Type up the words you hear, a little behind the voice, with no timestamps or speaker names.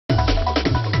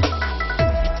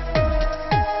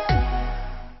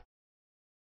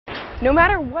No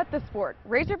matter what the sport,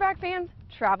 Razorback fans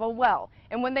travel well.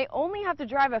 And when they only have to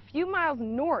drive a few miles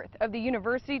north of the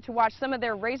university to watch some of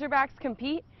their Razorbacks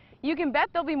compete, you can bet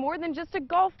there'll be more than just a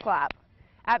golf clap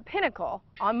at Pinnacle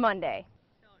on Monday.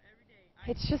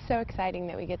 It's just so exciting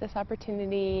that we get this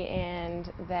opportunity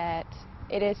and that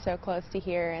it is so close to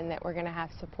here and that we're going to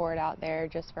have support out there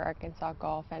just for Arkansas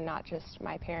golf and not just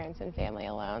my parents and family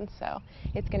alone. So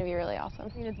it's going to be really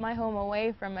awesome. It's my home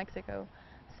away from Mexico.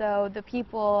 So the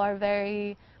people are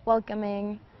very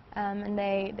welcoming, and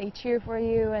they cheer for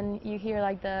you, and you hear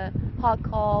like the hot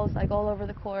calls like all over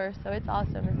the course. So it's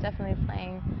awesome. It's definitely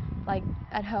playing like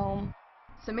at home.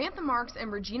 Samantha Marks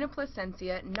and Regina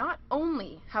Placencia not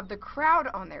only have the crowd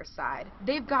on their side,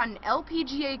 they've got an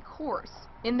LPGA course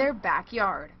in their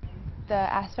backyard. The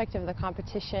aspect of the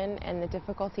competition and the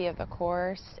difficulty of the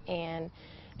course and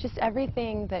just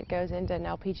everything that goes into an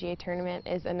LPGA tournament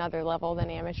is another level than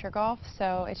amateur golf.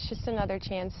 So it's just another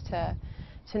chance to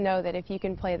know that if you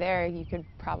can play there, you could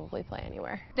probably play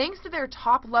anywhere. Thanks to their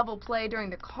top-level play during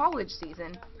the college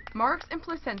season, Marks and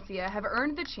Placencia have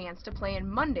earned the chance to play in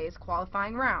Monday's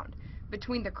qualifying round.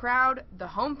 Between the crowd, the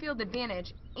home field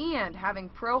advantage, and having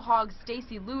pro hog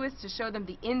Stacy Lewis to show them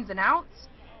the ins and outs,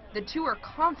 the two are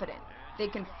confident they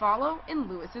can follow in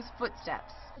Lewis's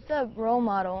footsteps. It's a role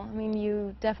model. I mean,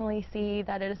 you definitely see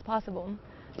that it is possible.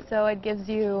 So it gives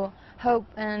you hope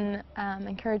and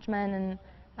encouragement,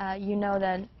 and you know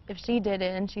that if she did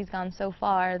it and she's gone so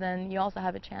far, then you also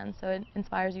have a chance. So it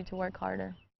inspires you to work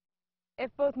harder. If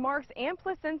both Marks and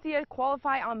Placencia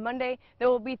qualify on Monday, there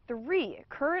will be 3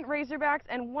 current Razorbacks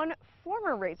and 1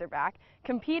 former Razorback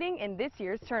competing in this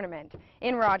year's tournament.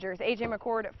 In Rogers, A.J.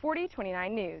 McCord,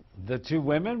 4029 News. The 2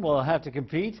 women will have to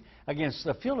compete against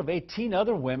a field of 18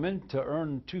 other women to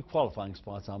earn 2 qualifying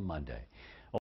spots on Monday.